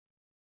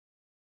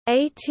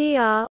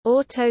ATR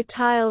Auto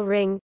Tile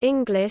Ring,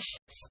 English,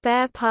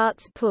 Spare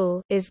Parts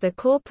Pool is the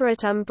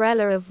corporate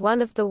umbrella of one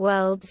of the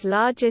world's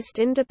largest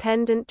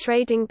independent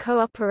trading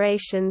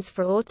cooperations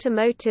for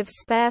automotive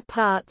spare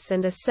parts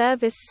and a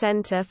service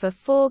center for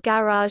 4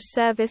 garage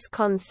service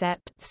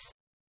concepts.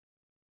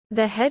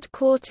 The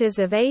headquarters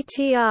of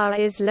ATR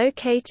is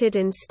located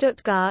in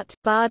Stuttgart,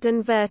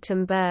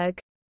 Baden-Württemberg.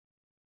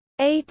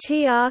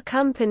 ATR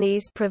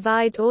companies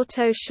provide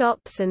auto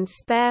shops and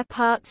spare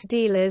parts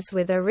dealers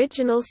with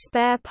original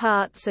spare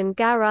parts and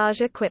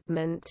garage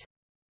equipment.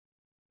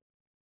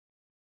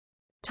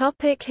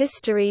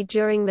 History.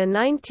 During the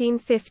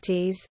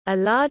 1950s, a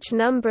large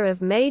number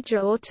of major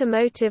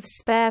automotive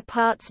spare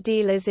parts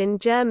dealers in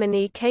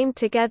Germany came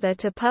together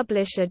to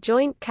publish a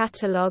joint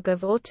catalogue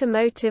of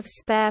automotive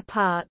spare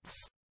parts.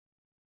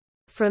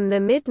 From the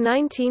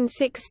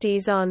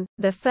mid-1960s on,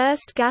 the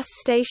first gas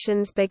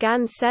stations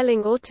began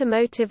selling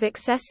automotive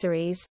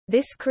accessories.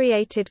 This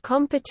created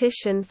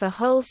competition for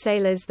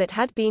wholesalers that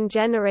had been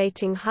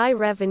generating high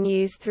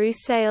revenues through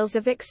sales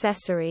of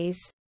accessories.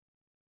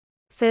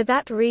 For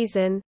that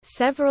reason,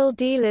 several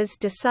dealers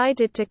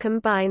decided to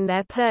combine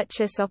their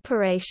purchase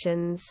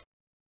operations.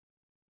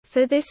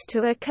 For this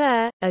to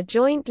occur, a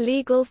joint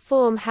legal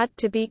form had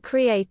to be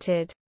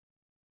created.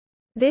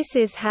 This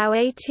is how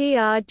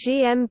ATR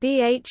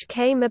GmbH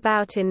came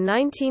about in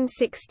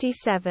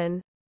 1967.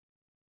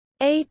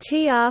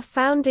 ATR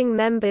founding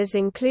members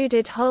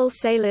included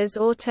wholesalers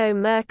Otto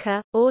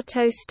Merker,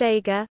 Otto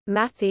Steger,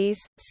 Mathies,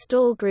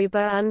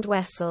 Stahlgruber and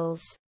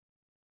Wessels.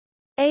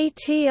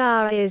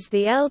 ATR is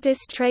the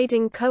eldest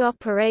trading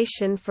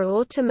cooperation for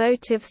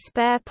automotive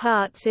spare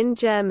parts in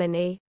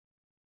Germany.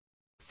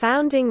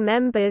 Founding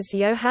members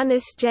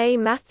Johannes J.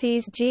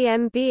 Mathies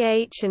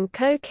GmbH and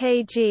Co.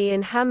 KG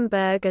in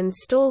Hamburg and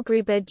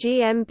Stahlgruber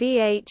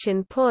GmbH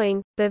in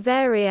Poing,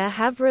 Bavaria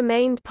have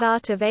remained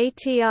part of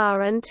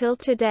ATR until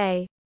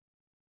today.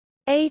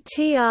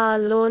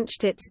 ATR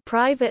launched its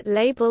private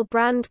label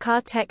brand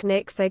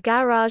Cartechnik for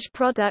garage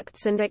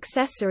products and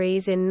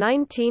accessories in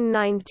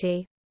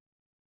 1990.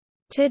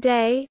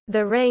 Today,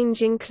 the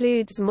range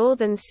includes more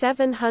than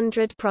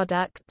 700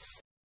 products.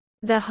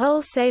 The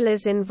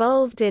wholesalers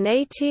involved in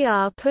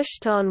ATR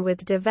pushed on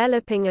with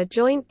developing a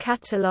joint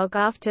catalogue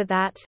after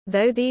that,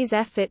 though these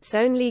efforts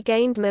only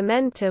gained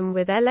momentum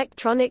with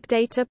electronic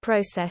data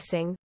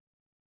processing.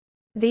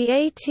 The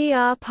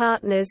ATR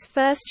partners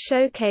first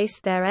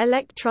showcased their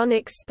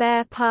electronic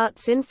spare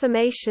parts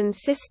information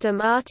system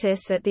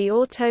ARTIS at the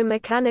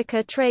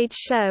Automechanika trade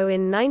show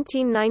in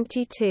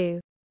 1992.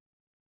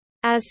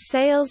 As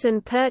sales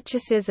and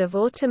purchases of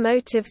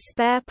automotive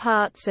spare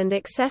parts and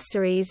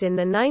accessories in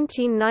the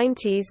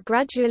 1990s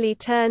gradually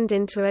turned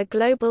into a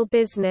global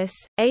business,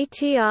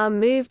 ATR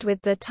moved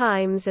with the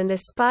times and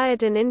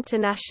aspired an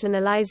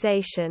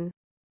internationalization.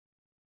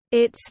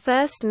 Its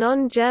first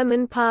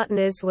non-German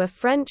partners were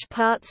French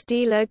parts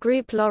dealer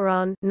Groupe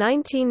Laurent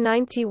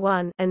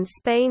 (1991) and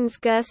Spain's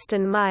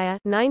Gersten Meyer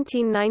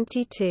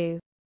 (1992).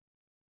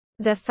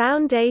 The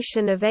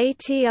foundation of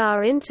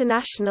ATR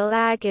International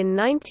AG in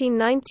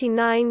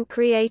 1999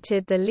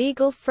 created the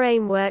legal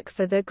framework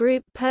for the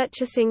group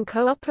purchasing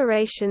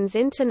cooperation's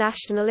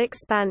international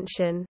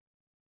expansion.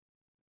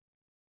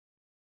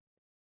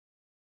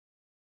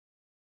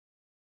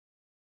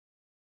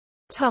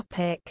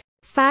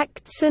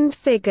 Facts and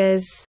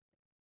figures.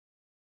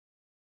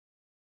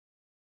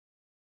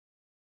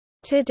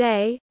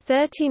 Today,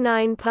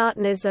 39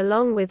 partners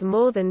along with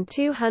more than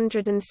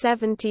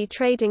 270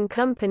 trading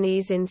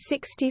companies in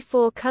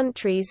 64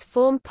 countries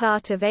form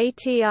part of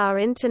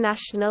ATR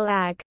International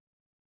AG.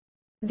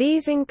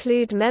 These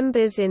include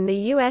members in the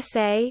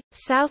USA,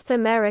 South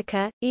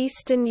America,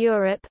 Eastern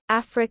Europe,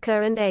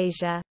 Africa and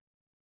Asia.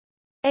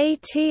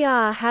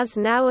 ATR has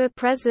now a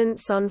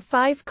presence on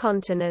 5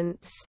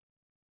 continents.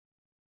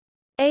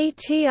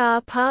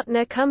 ATR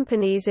partner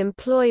companies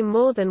employ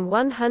more than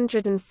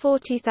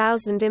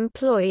 140,000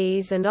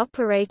 employees and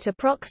operate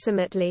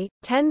approximately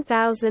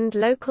 10,000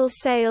 local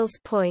sales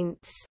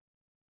points.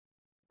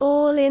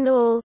 All in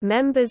all,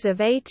 members of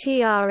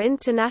ATR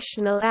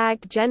International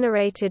AG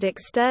generated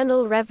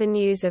external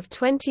revenues of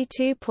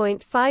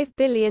 €22.5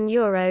 billion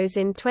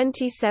in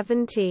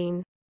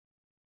 2017.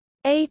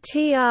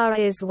 ATR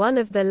is one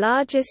of the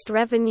largest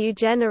revenue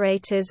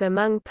generators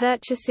among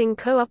purchasing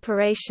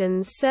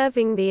cooperations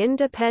serving the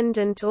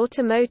independent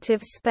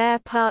automotive spare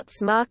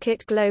parts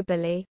market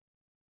globally.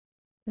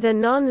 The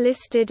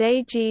non-listed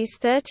AG's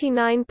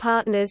 39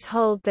 partners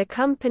hold the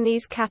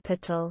company's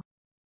capital.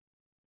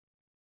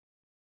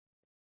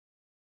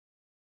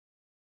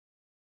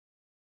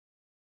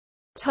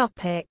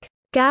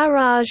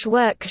 Garage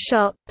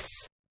workshops.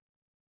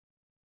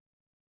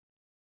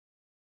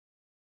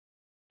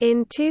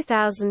 In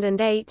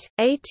 2008,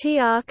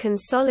 ATR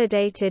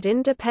consolidated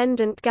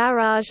independent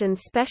garage and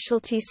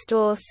specialty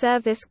store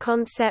service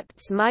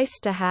concepts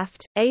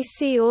Meisterhaft,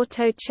 AC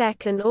Auto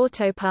Check and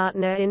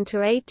Autopartner into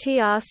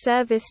ATR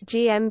Service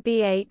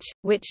GmbH,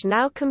 which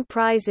now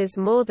comprises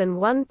more than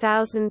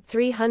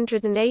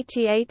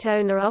 1,388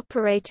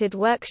 owner-operated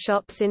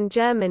workshops in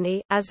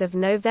Germany as of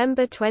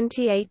November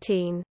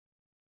 2018.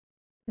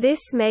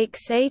 This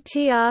makes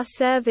ATR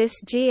Service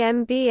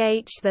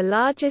GmbH the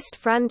largest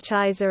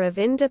franchisor of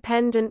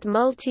independent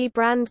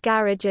multi-brand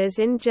garages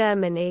in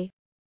Germany.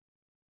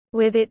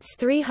 With its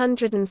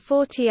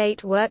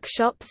 348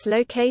 workshops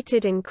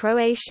located in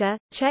Croatia,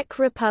 Czech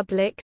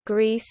Republic,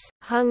 Greece,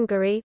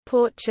 Hungary,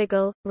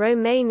 Portugal,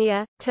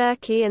 Romania,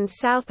 Turkey and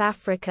South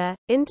Africa,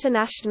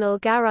 International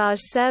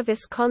Garage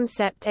Service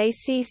Concept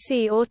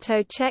ACC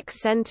Auto Check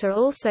Center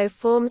also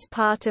forms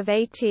part of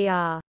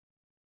ATR.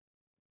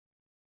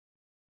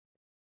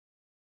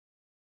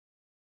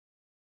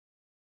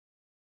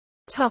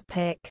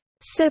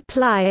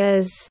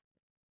 Suppliers.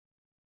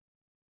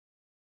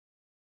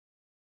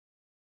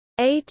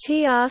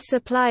 ATR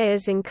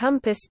suppliers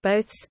encompass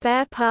both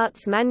spare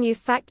parts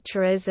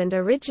manufacturers and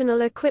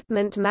original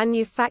equipment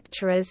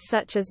manufacturers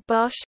such as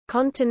Bosch,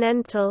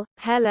 Continental,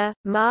 Hella,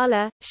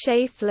 Mahler,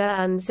 Schaeffler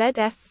and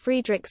ZF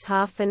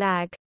Friedrichshafen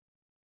AG.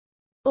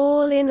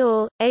 All in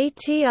all,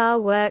 ATR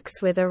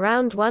works with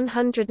around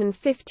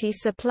 150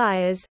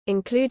 suppliers,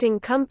 including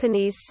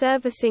companies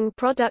servicing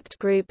product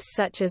groups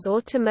such as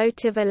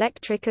automotive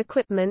electric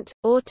equipment,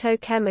 auto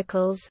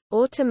chemicals,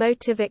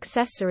 automotive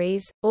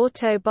accessories,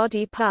 auto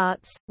body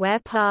parts, wear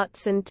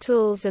parts and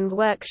tools and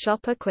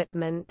workshop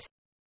equipment.